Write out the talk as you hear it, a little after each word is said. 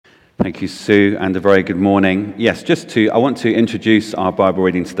Thank you, Sue, and a very good morning. Yes, I want to introduce our Bible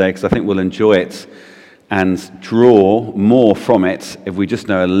reading today because I think we'll enjoy it and draw more from it if we just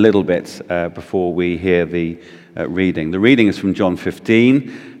know a little bit before we hear the reading. The reading is from John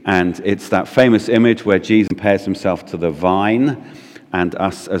 15, and it's that famous image where Jesus compares himself to the vine and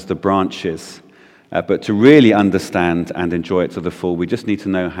us as the branches. But to really understand and enjoy it to the full, we just need to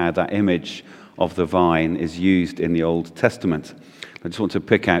know how that image of the vine is used in the Old Testament. I just want to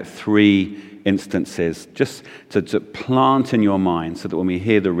pick out three instances just to plant in your mind so that when we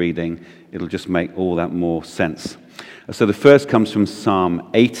hear the reading, it'll just make all that more sense. So the first comes from Psalm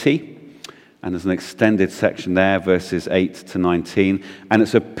 80, and there's an extended section there, verses 8 to 19, and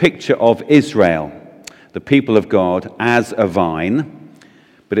it's a picture of Israel, the people of God, as a vine,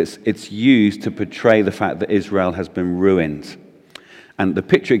 but it's used to portray the fact that Israel has been ruined. And the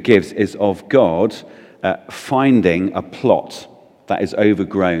picture it gives is of God finding a plot that is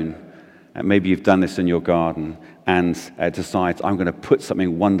overgrown. Maybe you've done this in your garden and decides, I'm going to put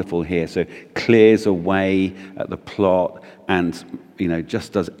something wonderful here. So clears away the plot and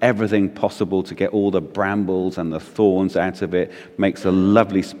just does everything possible to get all the brambles and the thorns out of it, makes a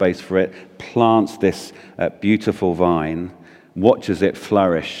lovely space for it, plants this beautiful vine, watches it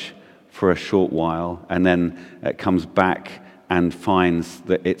flourish for a short while, and then comes back and finds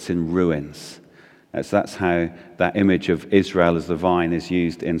that it's in ruins. So that's how that image of Israel as the vine is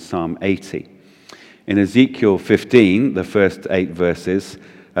used in Psalm 80. In Ezekiel 15, the first 8 verses,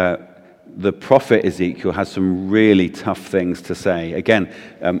 the prophet Ezekiel has some really tough things to say. Again,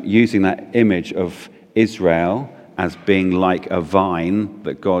 using that image of Israel as being like a vine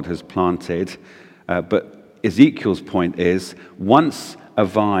that God has planted. But Ezekiel's point is, once a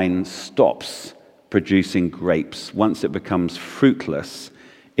vine stops producing grapes, once it becomes fruitless,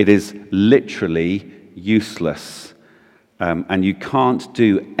 it is literally useless. And you can't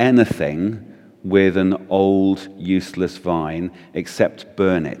do anything with an old, useless vine except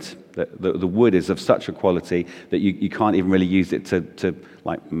burn it. The wood is of such a quality that you can't even really use it to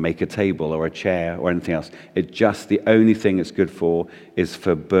like make a table or a chair or anything else. The only thing it's good for is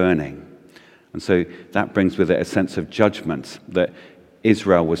for burning. And so that brings with it a sense of judgment that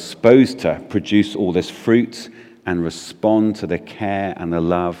Israel was supposed to produce all this fruit and respond to the care and the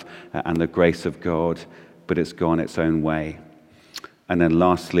love and the grace of God, but it's gone its own way. And then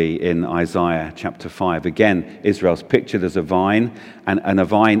lastly, in Isaiah chapter 5, again, Israel's pictured as a vine, and a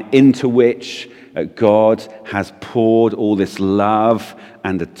vine into which God has poured all this love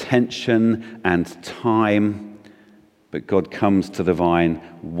and attention and time, but God comes to the vine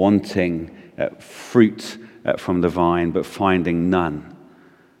wanting fruit from the vine, but finding none.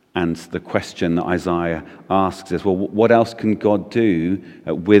 And the question that Isaiah asks is, well, what else can God do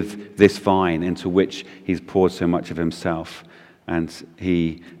with this vine into which he's poured so much of himself? And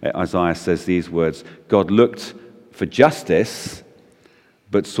Isaiah says these words, God looked for justice,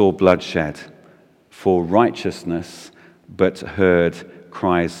 but saw bloodshed, for righteousness, but heard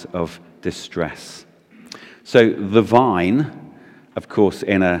cries of distress. So the vine, of course,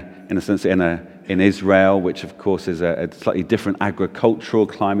 in Israel, which of course is a slightly different agricultural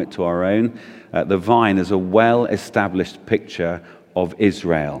climate to our own, the vine is a well-established picture of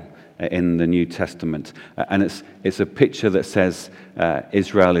Israel in the New Testament. And it's a picture that says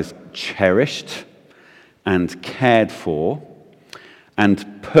Israel is cherished and cared for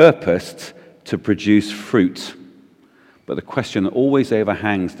and purposed to produce fruit. But the question that always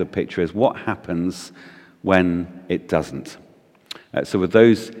overhangs the picture is what happens when it doesn't? So with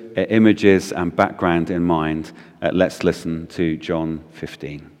those images and background in mind, let's listen to John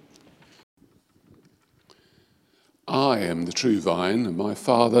 15. I am the true vine, and my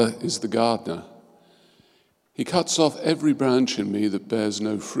Father is the gardener. He cuts off every branch in me that bears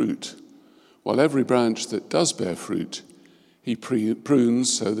no fruit, while every branch that does bear fruit, he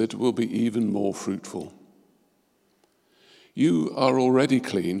prunes so that it will be even more fruitful. You are already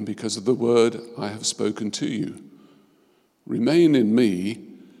clean because of the word I have spoken to you. Remain in me,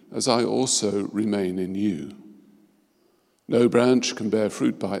 as I also remain in you. No branch can bear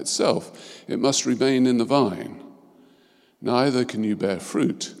fruit by itself. It must remain in the vine. Neither can you bear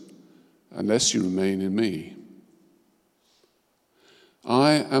fruit unless you remain in me.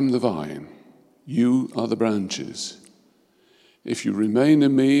 I am the vine. You are the branches. If you remain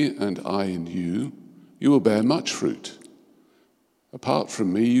in me and I in you, you will bear much fruit. Apart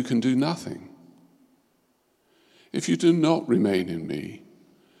from me, you can do nothing. If you do not remain in me,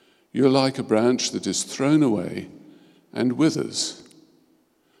 you are like a branch that is thrown away and withers.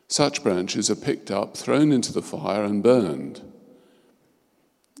 Such branches are picked up, thrown into the fire, and burned.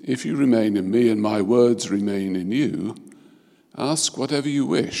 If you remain in me and my words remain in you, ask whatever you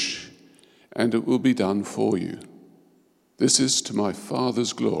wish, and it will be done for you. This is to my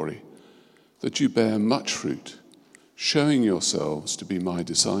Father's glory, that you bear much fruit, showing yourselves to be my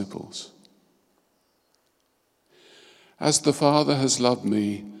disciples. As the Father has loved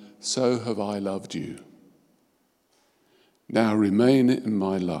me, so have I loved you. Now remain in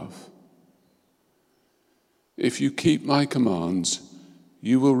my love. If you keep my commands,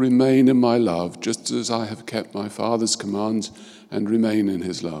 you will remain in my love, just as I have kept my Father's commands and remain in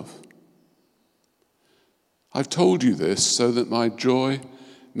his love. I've told you this so that my joy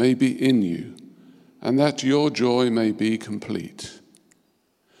may be in you, and that your joy may be complete.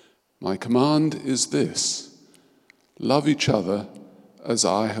 My command is this: love each other as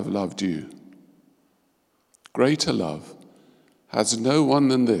I have loved you. Greater love has no one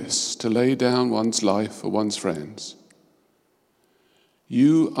than this, to lay down one's life for one's friends.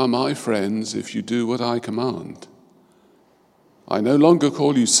 You are my friends if you do what I command. I no longer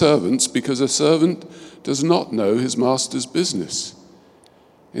call you servants, because a servant does not know his master's business.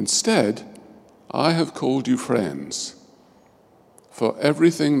 Instead, I have called you friends. For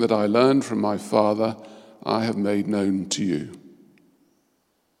everything that I learned from my Father, I have made known to you.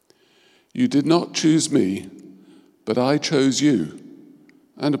 You did not choose me, but I chose you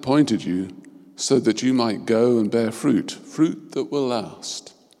and appointed you so that you might go and bear fruit, fruit that will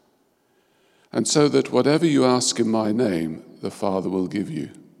last. And so that whatever you ask in my name, the Father will give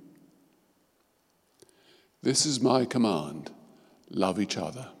you. This is my command: love each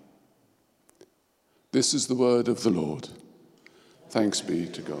other. This is the word of the Lord. Thanks be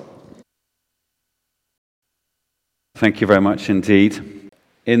to God. Thank you very much indeed.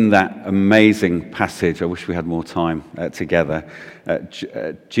 In that amazing passage, I wish we had more time together,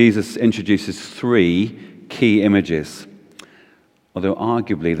 Jesus introduces three key images, although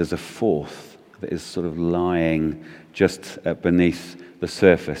arguably there's a fourth that is sort of lying just beneath the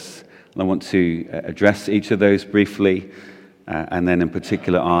surface. And I want to address each of those briefly, and then in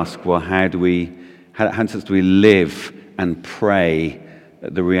particular ask, well, how do we live and pray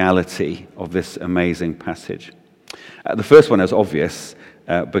the reality of this amazing passage? The first one is obvious,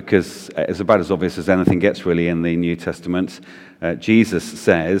 because it's about as obvious as anything gets really in the New Testament. Jesus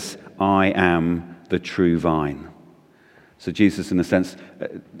says, I am the true vine. So Jesus, in a sense,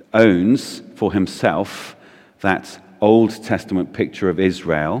 owns for himself that Old Testament picture of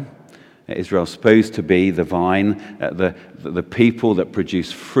Israel. Israel's supposed to be the vine, the people that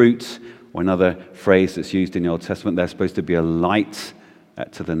produce fruit, or another phrase that's used in the Old Testament, they're supposed to be a light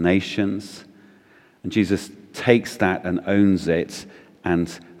to the nations. And Jesus takes that and owns it and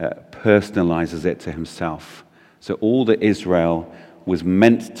personalizes it to himself. So all that Israel was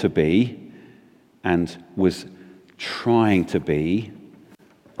meant to be and was trying to be,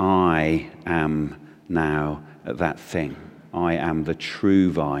 I am now that thing. I am the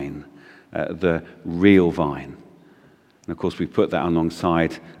true vine, the real vine. And of course, we put that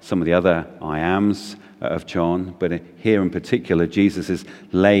alongside some of the other I ams of John, but here in particular, Jesus is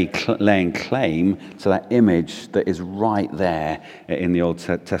laying claim to that image that is right there in the Old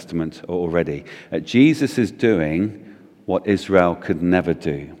Testament already. Jesus is doing what Israel could never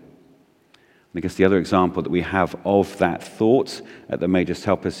do. I guess the other example that we have of that thought that may just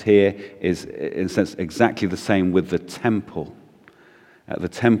help us here is, in a sense, exactly the same with the temple. The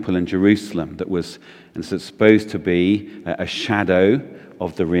temple in Jerusalem that was supposed to be a shadow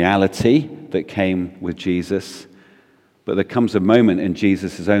of the reality that came with Jesus. But there comes a moment in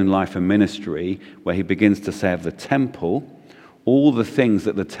Jesus' own life and ministry where he begins to say of the temple, all the things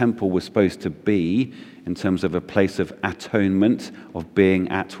that the temple was supposed to be in terms of a place of atonement, of being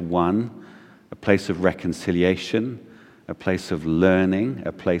at one, a place of reconciliation, a place of learning,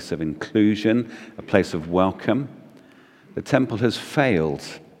 a place of inclusion, a place of welcome. The temple has failed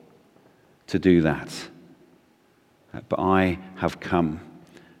to do that. But I have come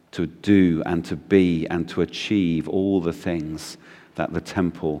to do and to be and to achieve all the things that the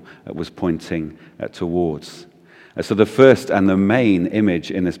temple was pointing towards. So the first and the main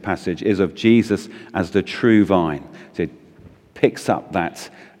image in this passage is of Jesus as the true vine. So it picks up that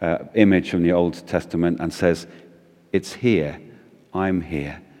image from the Old Testament and says, it's here, I'm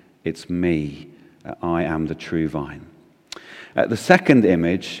here, it's me, I am the true vine. The second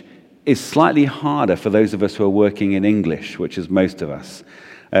image is slightly harder for those of us who are working in English, which is most of us.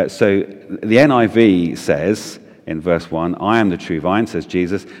 So the NIV says in verse 1, I am the true vine, says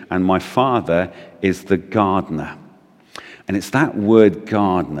Jesus, and my Father is the gardener. And it's that word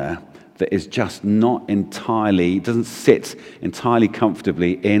gardener that is just not entirely, doesn't sit entirely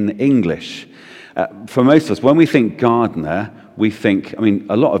comfortably in English. For most of us, when we think gardener, we think,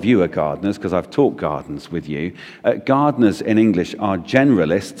 a lot of you are gardeners because I've taught gardens with you. Gardeners in English are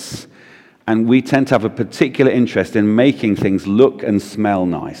generalists, And we tend to have a particular interest in making things look and smell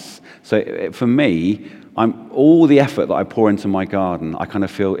nice. So for me, all the effort that I pour into my garden, I kind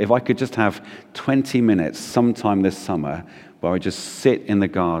of feel if I could just have 20 minutes sometime this summer where I just sit in the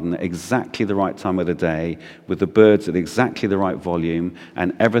garden at exactly the right time of the day with the birds at exactly the right volume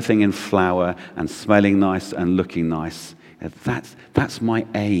and everything in flower and smelling nice and looking nice, that's my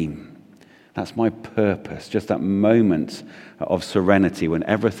aim. That's my purpose, just that moment of serenity when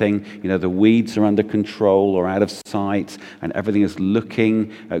everything, the weeds are under control or out of sight and everything is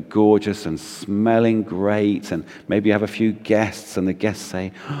looking gorgeous and smelling great, and maybe you have a few guests and the guests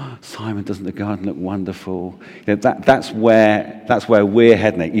say, "Oh, Simon, doesn't the garden look wonderful?" That's where we're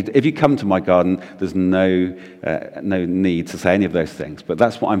heading. If you come to my garden, there's no need to say any of those things, but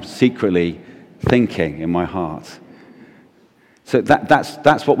that's what I'm secretly thinking in my heart. So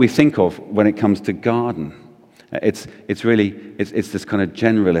that's what we think of when it comes to garden. It's this kind of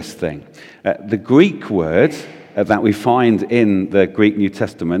generalist thing. The Greek word that we find in the Greek New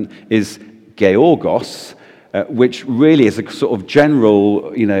Testament is georgos, which really is a sort of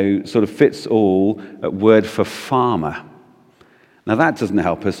general, sort of fits all word for farmer. Now that doesn't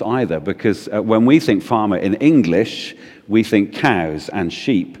help us either, because when we think farmer in English, we think cows and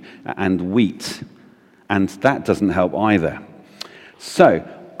sheep and wheat, and that doesn't help either. So,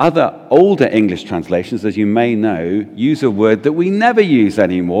 other older English translations, as you may know, use a word that we never use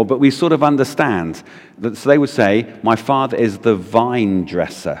anymore, but we sort of understand. So they would say, "My father is the vine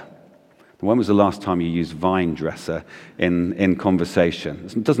dresser." When was the last time you used vine dresser in conversation?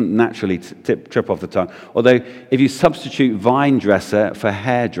 It doesn't naturally trip off the tongue. Although, if you substitute vine dresser for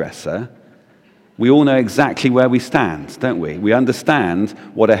hairdresser, we all know exactly where we stand, don't we? We understand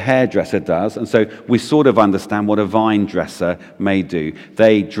what a hairdresser does, and so we sort of understand what a vine dresser may do.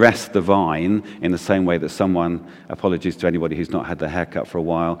 They dress the vine in the same way that someone, apologies to anybody who's not had their hair cut for a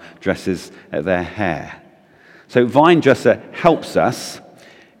while, dresses their hair. So vine dresser helps us.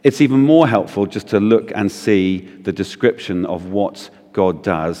 It's even more helpful just to look and see the description of what God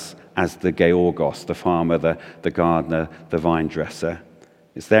does as the georgos, the farmer, the gardener, the vine dresser.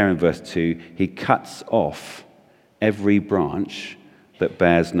 It's there in verse 2. He cuts off every branch that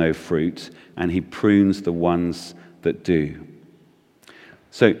bears no fruit, and he prunes the ones that do.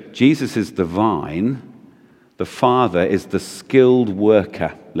 So Jesus is the vine. The Father is the skilled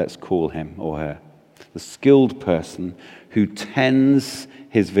worker, let's call him or her. The skilled person who tends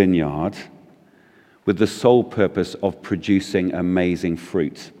his vineyard with the sole purpose of producing amazing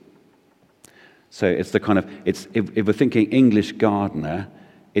fruit. So it's the kind of, if we're thinking English gardener,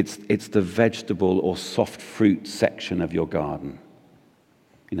 it's the vegetable or soft fruit section of your garden.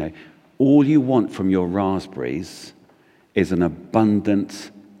 All you want from your raspberries is an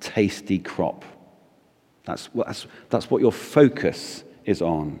abundant, tasty crop. That's what your focus is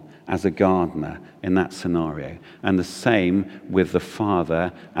on as a gardener in that scenario. And the same with the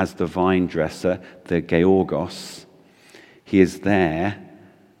Father as the vine dresser, the georgos. He is there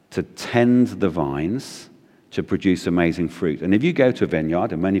to tend the vines, to produce amazing fruit. And if you go to a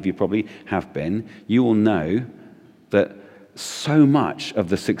vineyard, and many of you probably have been, you will know that so much of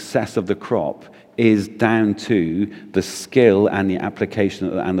the success of the crop is down to the skill and the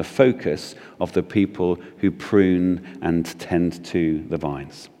application and the focus of the people who prune and tend to the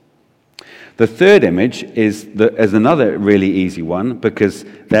vines. The third image is another really easy one, because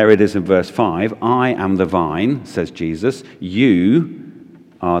there it is in verse 5. "I am the vine," says Jesus, "you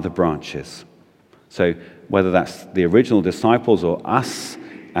are the branches." So whether that's the original disciples or us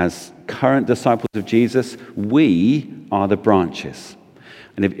as current disciples of Jesus, we are the branches.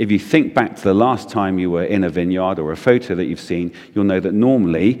 And if you think back to the last time you were in a vineyard or a photo that you've seen, you'll know that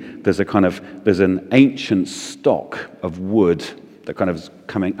normally there's an ancient stock of wood that kind of is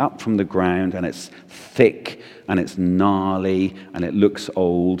coming up from the ground, and it's thick and it's gnarly and it looks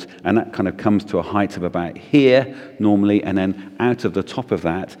old, and that kind of comes to a height of about here normally, and then out of the top of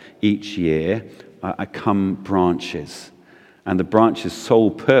that each year come branches. And the branch's sole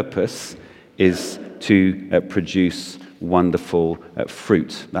purpose is to produce wonderful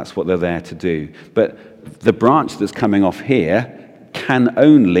fruit. That's what they're there to do. But the branch that's coming off here can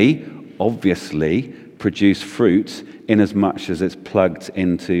only, obviously, produce fruit in as much as it's plugged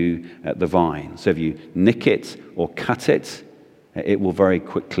into the vine. So if you nick it or cut it, it will very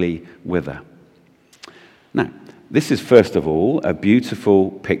quickly wither. Now, this is first of all a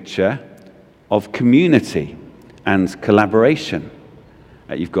beautiful picture of community and collaboration.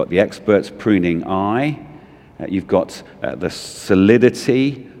 You've got the expert's pruning eye. You've got the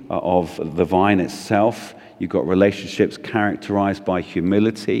solidity of the vine itself. You've got relationships characterized by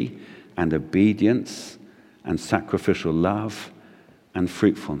humility and obedience and sacrificial love and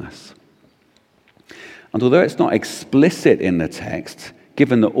fruitfulness. And although it's not explicit in the text,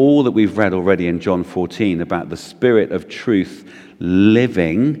 given that all that we've read already in John 14 about the Spirit of truth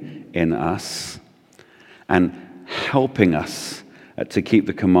living in us and helping us to keep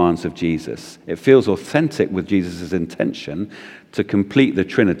the commands of Jesus, it feels authentic with Jesus' intention to complete the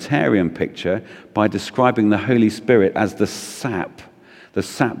Trinitarian picture by describing the Holy Spirit as the sap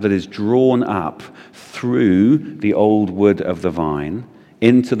that is drawn up through the old wood of the vine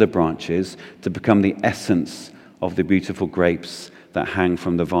into the branches to become the essence of the beautiful grapes that hang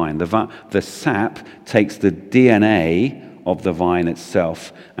from the vine. The sap takes the DNA of the vine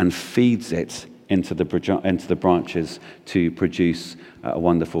itself and feeds it into the branches to produce a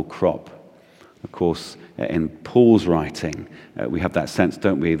wonderful crop. Of course, in Paul's writing, we have that sense,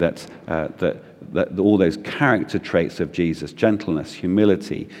 don't we, that all those character traits of Jesus, gentleness,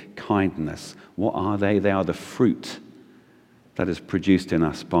 humility, kindness, what are they? They are the fruit that is produced in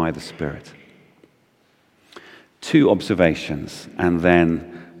us by the Spirit. 2 observations, and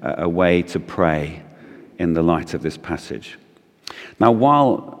then a way to pray in the light of this passage. Now,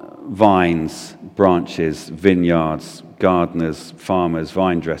 while vines, branches, vineyards, gardeners, farmers,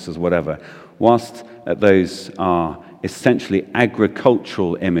 vine dressers, whatever, whilst those are essentially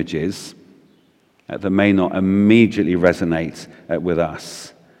agricultural images that may not immediately resonate with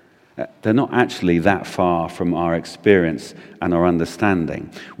us, they're not actually that far from our experience and our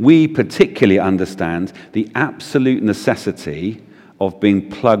understanding. We particularly understand the absolute necessity of being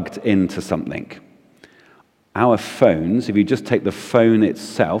plugged into something. Our phones, if you just take the phone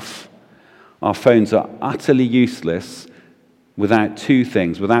itself, our phones are utterly useless without 2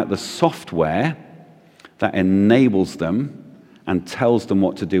 things: without the software that enables them and tells them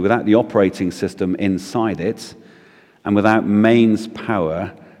what to do, without the operating system inside it, and without mains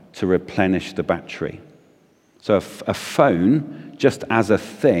power to replenish the battery. So a phone, just as a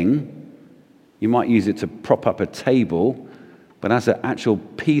thing, you might use it to prop up a table, but as an actual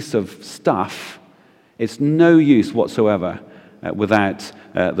piece of stuff, it's no use whatsoever without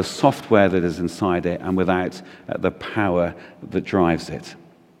the software that is inside it and without the power that drives it.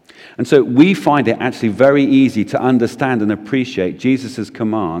 And so we find it actually very easy to understand and appreciate Jesus'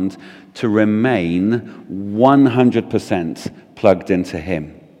 command to remain 100% plugged into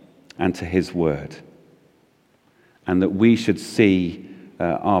him and to his word. And that we should see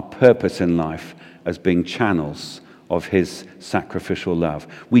our purpose in life as being channels of his sacrificial love.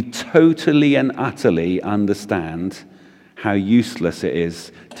 We totally and utterly understand how useless it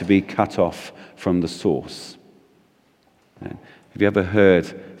is to be cut off from the source. Have you ever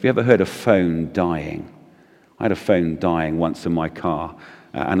heard a phone dying? I had a phone dying once in my car,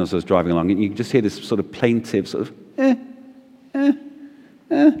 and as I was driving along, and you can just hear this sort of plaintive sort of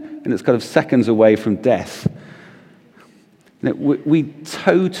and it's kind of seconds away from death. We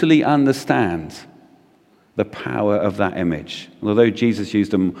totally understand the power of that image. And although Jesus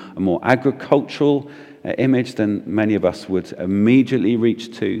used a more agricultural image than many of us would immediately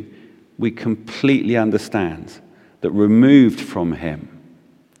reach to, we completely understand that removed from him,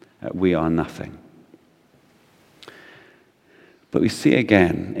 we are nothing. But we see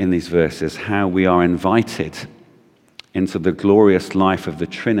again in these verses how we are invited into the glorious life of the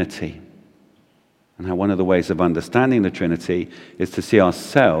Trinity, and how one of the ways of understanding the Trinity is to see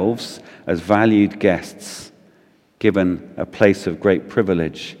ourselves as valued guests, given a place of great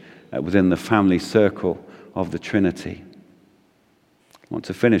privilege within the family circle of the Trinity. I want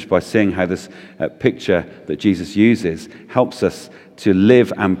to finish by seeing how this picture that Jesus uses helps us to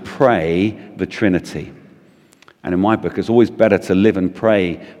live and pray the Trinity. And in my book, it's always better to live and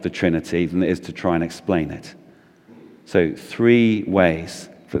pray the Trinity than it is to try and explain it. So 3 ways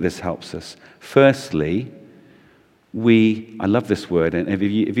that this helps us. Firstly, I love this word, and if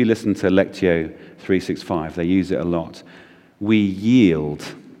you listen to Lectio 365, they use it a lot. We yield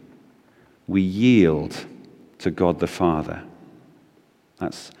to God the Father.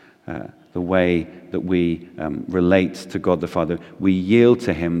 That's the way that we relate to God the Father. We yield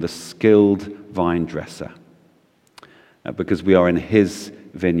to him, the skilled vine dresser, because we are in his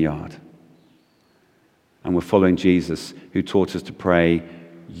vineyard. And we're following Jesus, who taught us to pray,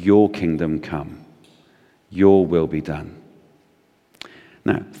 your kingdom come, your will be done.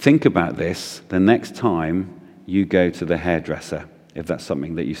 Now, think about this the next time you go to the hairdresser, if that's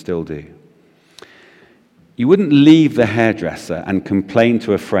something that you still do. You wouldn't leave the hairdresser and complain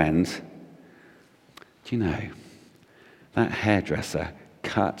to a friend, do you know, that hairdresser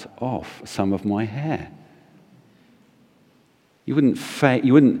cut off some of my hair. You wouldn't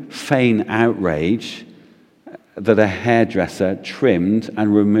feign outrage that a hairdresser trimmed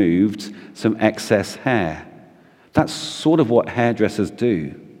and removed some excess hair. That's sort of what hairdressers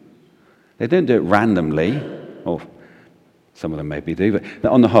do. They don't do it randomly, or some of them maybe do, but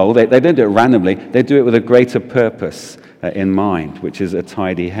on the whole, they don't do it randomly. They do it with a greater purpose in mind, which is a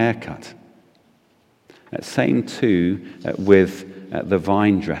tidy haircut. Same too with the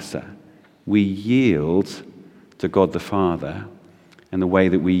vine dresser. We yield to God the Father in the way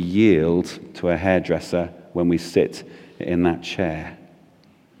that we yield to a hairdresser when we sit in that chair.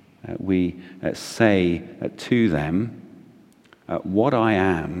 We say to them, what I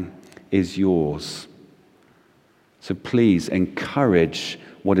am is yours. So please encourage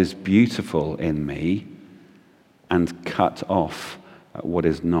what is beautiful in me and cut off what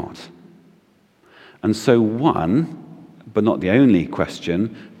is not. And so one, but not the only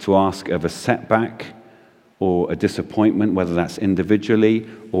question to ask of a setback or a disappointment, whether that's individually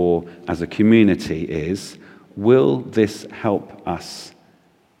or as a community, is, will this help us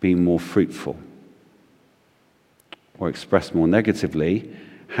be more fruitful? Or expressed more negatively,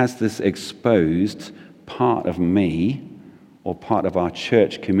 has this exposed part of me or part of our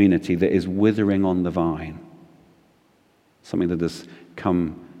church community that is withering on the vine? Something that has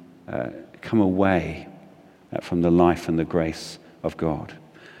come away from the life and the grace of God.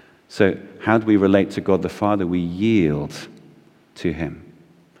 So how do we relate to God the Father? We yield to him.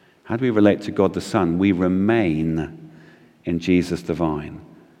 How do we relate to God the Son? We remain in Jesus the vine.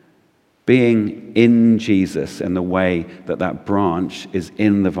 Being in Jesus in the way that that branch is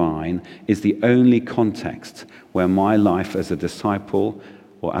in the vine is the only context where my life as a disciple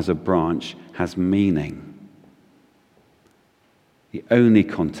or as a branch has meaning. The only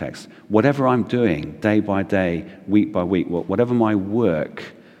context. Whatever I'm doing day by day, week by week, whatever my work,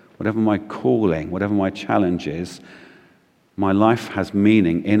 whatever my calling, whatever my challenge is, my life has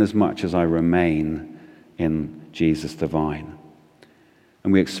meaning in as much as I remain in Jesus the vine.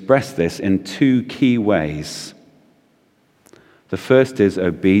 And we express this in two key ways. The first is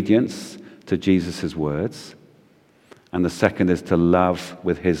obedience to Jesus' words, and the second is to love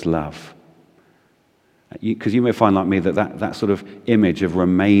with his love. Because you may find, like me, that sort of image of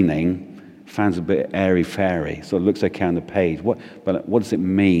remaining sounds a bit airy-fairy, so it looks okay on the page. But what does it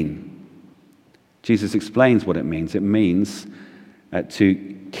mean? Jesus explains what it means. It means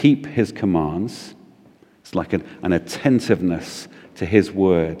to keep his commands. It's like an attentiveness to his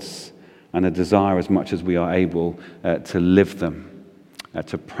words and a desire as much as we are able to live them,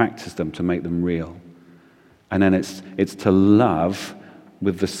 to practice them, to make them real. And then it's to love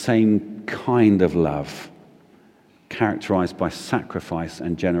with the same kind of love, characterized by sacrifice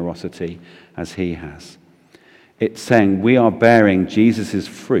and generosity as he has. It's saying we are bearing Jesus'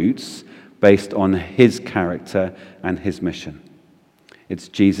 fruits based on his character and his mission. It's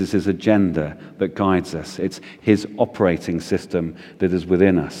Jesus' agenda that guides us. It's his operating system that is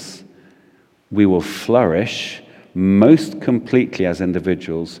within us. We will flourish most completely as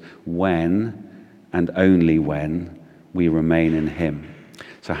individuals when and only when we remain in him.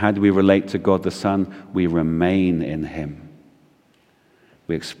 So how do we relate to God the Son? We remain in him.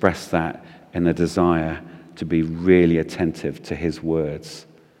 We express that in the desire to be really attentive to his words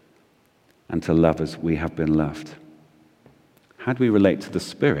and to love as we have been loved. How do we relate to the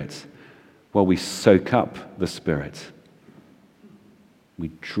Spirit? Well, we soak up the Spirit. We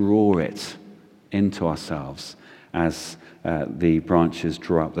draw it into ourselves as the branches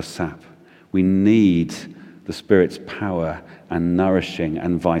draw up the sap. We need the Spirit's power and nourishing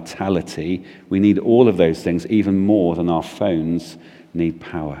and vitality. We need all of those things even more than our phones need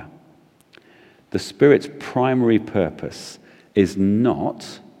power. The Spirit's primary purpose is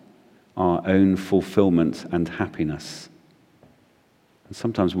not our own fulfillment and happiness. And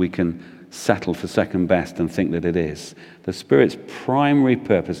sometimes we can settle for second best and think that it is. The Spirit's primary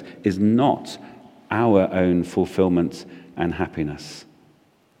purpose is not our own fulfillment and happiness.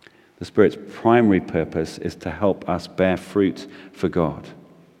 The Spirit's primary purpose is to help us bear fruit for God,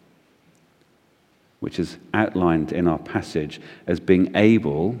 which is outlined in our passage as being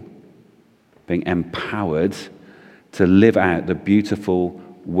empowered to live out the beautiful,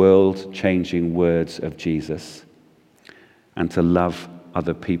 world-changing words of Jesus and to love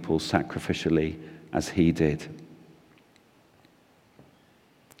other people sacrificially as he did.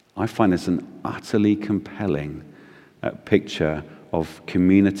 I find this an utterly compelling picture of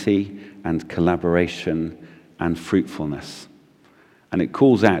community and collaboration and fruitfulness. And it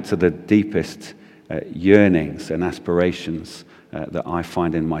calls out to the deepest yearnings and aspirations that I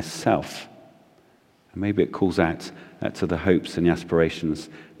find in myself. And maybe it calls out to the hopes and the aspirations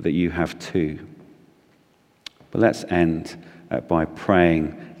that you have too. But let's end by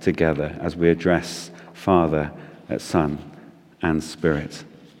praying together as we address Father, Son, and Spirit.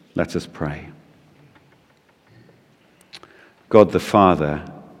 Let us pray. God the Father,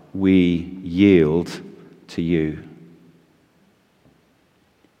 we yield to you.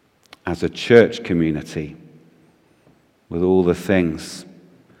 As a church community, with all the things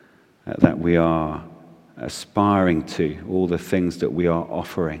that we are aspiring to, all the things that we are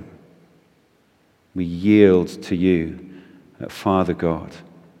offering, we yield to you, Father God,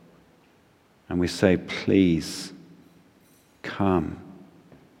 and we say, please, come,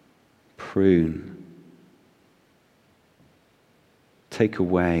 prune, take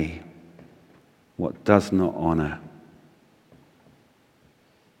away what does not honor.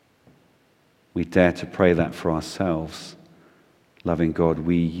 We dare to pray that for ourselves. Loving God,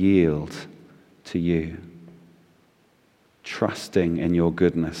 we yield to you, trusting in your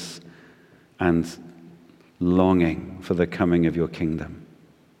goodness and longing for the coming of your kingdom.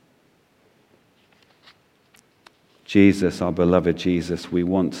 Jesus, our beloved Jesus, we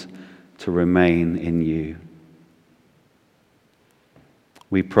want to remain in you.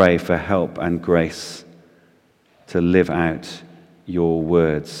 We pray for help and grace to live out your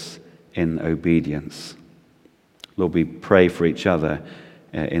words in obedience. Lord, we pray for each other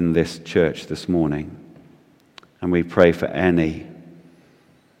in this church this morning. And we pray for any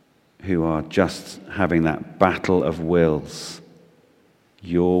who are just having that battle of wills.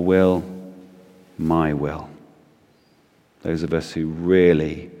 Your will, my will. Those of us who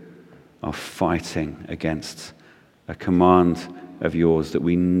really are fighting against a command of yours that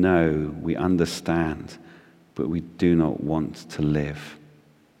we know, we understand, but we do not want to live.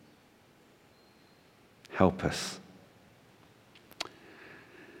 Help us.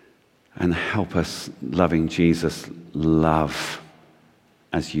 And help us, loving Jesus, love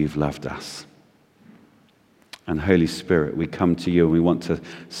as you've loved us. And Holy Spirit, we come to you and we want to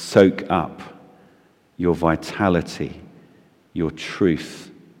soak up your vitality, your truth.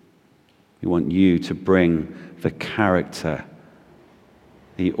 We want you to bring the character,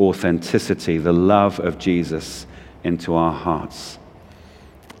 the authenticity, the love of Jesus into our hearts.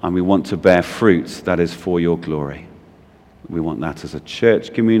 And we want to bear fruit that is for your glory. We want that as a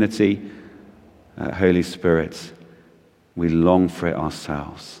church community. Holy Spirit, we long for it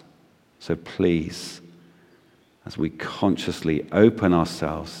ourselves. So please, as we consciously open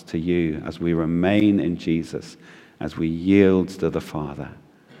ourselves to you, as we remain in Jesus, as we yield to the Father,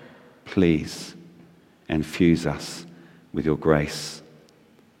 please infuse us with your grace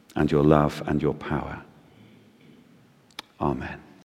and your love and your power. Amen.